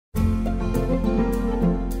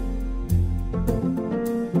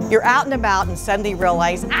You're out and about and suddenly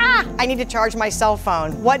realize, I need to charge my cell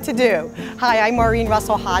phone. What to do? Hi, I'm Maureen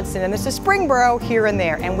Russell Hodson, and this is Springboro Here and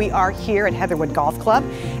There, and we are here at Heatherwoode Golf Club,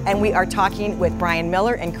 and we are talking with Bryan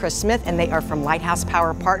Miller and Chris Smith, and they are from Lighthouse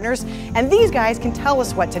Power Partners, and these guys can tell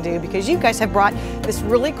us what to do because you guys have brought this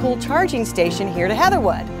really cool charging station here to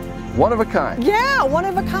Heatherwoode. One of a kind. Yeah, one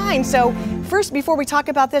of a kind. So first, before we talk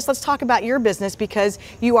about this, let's talk about your business because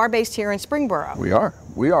you are based here in Springboro. We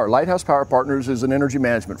are. Lighthouse Power Partners is an energy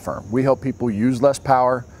management firm. We help people use less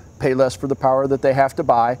power, pay less for the power that they have to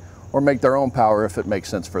buy, or make their own power if it makes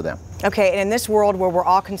sense for them. Okay, and in this world where we're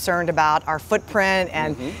all concerned about our footprint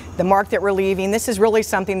and the mark that we're leaving, this is really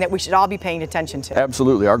something that we should all be paying attention to.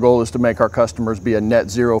 Absolutely. Our goal is to make our customers be a net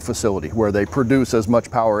zero facility where they produce as much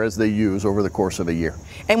power as they use over the course of a year.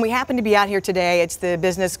 And we happen to be out here today. It's the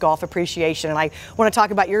Business Golf Appreciation, and I want to talk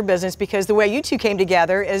about your business because the way you two came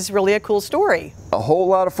together is really a cool story. A whole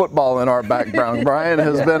lot of football in our background. Brian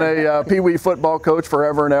has been a Pee-wee football coach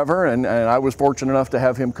forever and ever, and I was fortunate enough to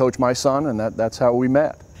have him coach my son, and that's how we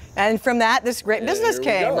met. And from that, this great business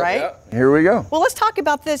came, right? Yeah. Here we go. Well, let's talk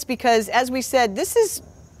about this because, as we said, this is,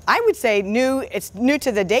 I would say, new. It's new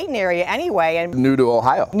to the Dayton area anyway. And new to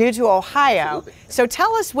Ohio. New to Ohio. Absolutely. So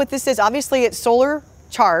tell us what this is. Obviously, it's solar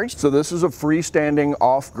charged. So this is a freestanding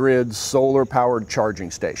off-grid solar-powered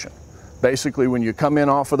charging station. Basically, when you come in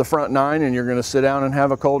off of the front nine and you're going to sit down and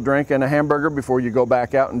have a cold drink and a hamburger before you go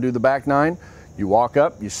back out and do the back nine, you walk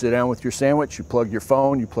up, you sit down with your sandwich, you plug your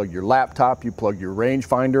phone, you plug your laptop, you plug your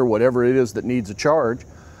rangefinder, whatever it is that needs a charge.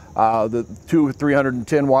 The two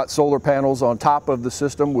 310 watt solar panels on top of the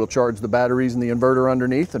system will charge the batteries and the inverter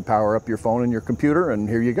underneath and power up your phone and your computer, and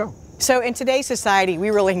here you go. So in today's society,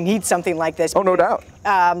 we really need something like this. Oh, no doubt.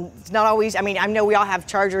 It's not always, I mean, I know we all have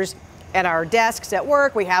chargers at our desks at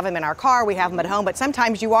work, we have them in our car, we have them at home, but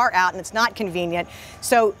sometimes you are out and it's not convenient.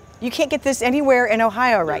 So you can't get this anywhere in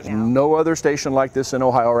Ohio right now. No other station like this in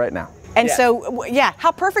Ohio right now. And so, yeah,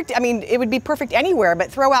 how perfect, I mean, it would be perfect anywhere,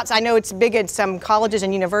 but throwouts, I know it's big at some colleges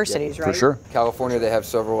and universities, right? For sure. California, they have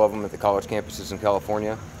several of them at the college campuses in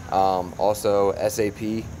California. Also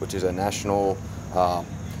SAP, which is a national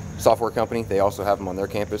software company, they also have them on their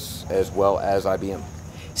campus, as well as IBM.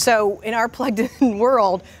 So in our plugged-in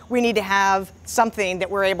world, we need to have something that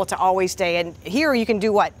we're able to always stay in. Here you can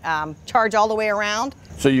do what? Charge all the way around?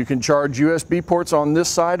 So you can charge USB ports on this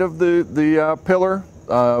side of the pillar,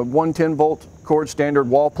 110 volt cord standard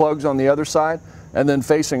wall plugs on the other side, and then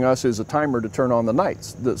facing us is a timer to turn on the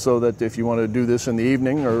nights, so that if you want to do this in the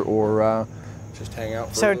evening or just hang out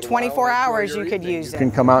for so 24 hours you could use it. You can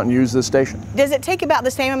come out and use this station. Does it take about the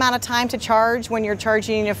same amount of time to charge when you're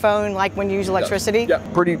charging your phone like when you use electricity? Yeah,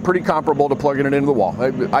 pretty comparable to plugging it into the wall,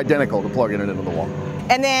 identical to plugging it into the wall.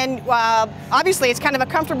 And then obviously it's kind of a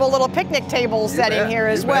comfortable little picnic table setting here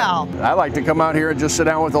as well. I like to come out here and just sit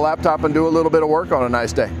down with the laptop and do a little bit of work on a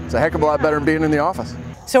nice day. It's a heck of a lot better than being in the office.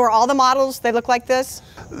 So are all the models, they look like this?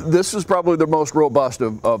 This is probably the most robust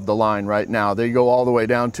of the line right now. They go all the way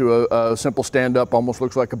down to a simple stand-up, almost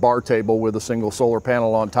looks like a bar table with a single solar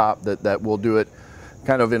panel on top that will do it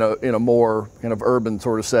kind of in a more kind of urban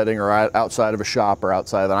sort of setting, or outside of a shop or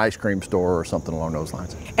outside of an ice cream store or something along those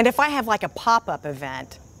lines. And if I have like a pop-up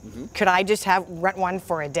event, could I just rent one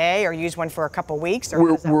for a day or use one for a couple weeks?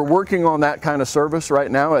 Or we're working on that kind of service right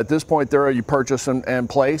now. At this point, there are you purchase and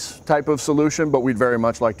place type of solution, but we'd very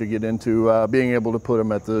much like to get into being able to put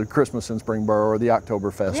them at the Christmas in Springboro or the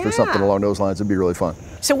Oktoberfest or something along those lines. It'd be really fun.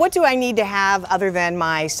 So what do I need to have other than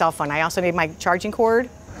my cell phone? I also need my charging cord?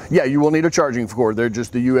 Yeah, you will need a charging cord. They're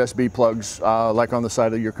just the USB plugs like on the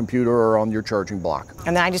side of your computer or on your charging block.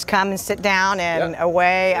 And then I just come and sit down and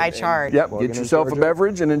away I charge. Yep, get yourself a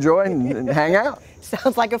beverage and enjoy and hang out.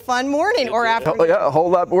 Sounds like a fun morning or afternoon. Yeah, a whole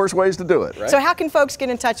lot worse ways to do it. Right? So how can folks get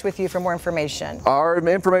in touch with you for more information? Our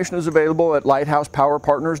information is available at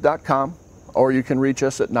lighthousepowerpartners.com, or you can reach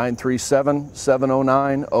us at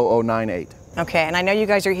 937-709-0098. Okay, and I know you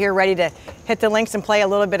guys are here ready to hit the links and play a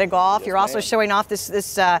little bit of golf. You're also showing off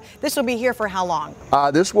this will be here for how long?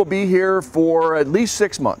 This will be here for at least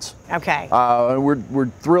 6 months. Okay.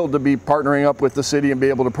 We're thrilled to be partnering up with the city and be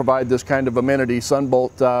able to provide this kind of amenity.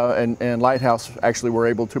 Sunbolt and Lighthouse actually were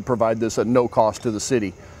able to provide this at no cost to the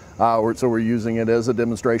city. So we're using it as a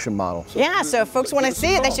demonstration model. So yeah, so if folks want to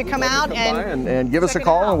see it, they should come out and give us a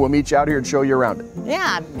call, and we'll meet you out here and show you around it.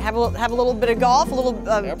 Yeah, have a little bit of golf, a little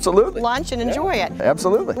lunch, and enjoy it.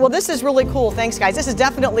 Absolutely. Well, this is really cool. Thanks, guys. This is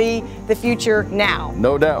definitely the future now.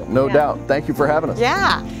 No doubt, no doubt. Thank you for having us.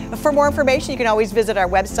 Yeah. For more information, you can always visit our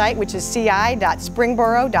website, which is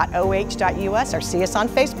ci.springboro.oh.us, or see us on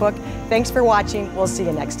Facebook. Thanks for watching. We'll see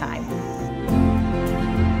you next time.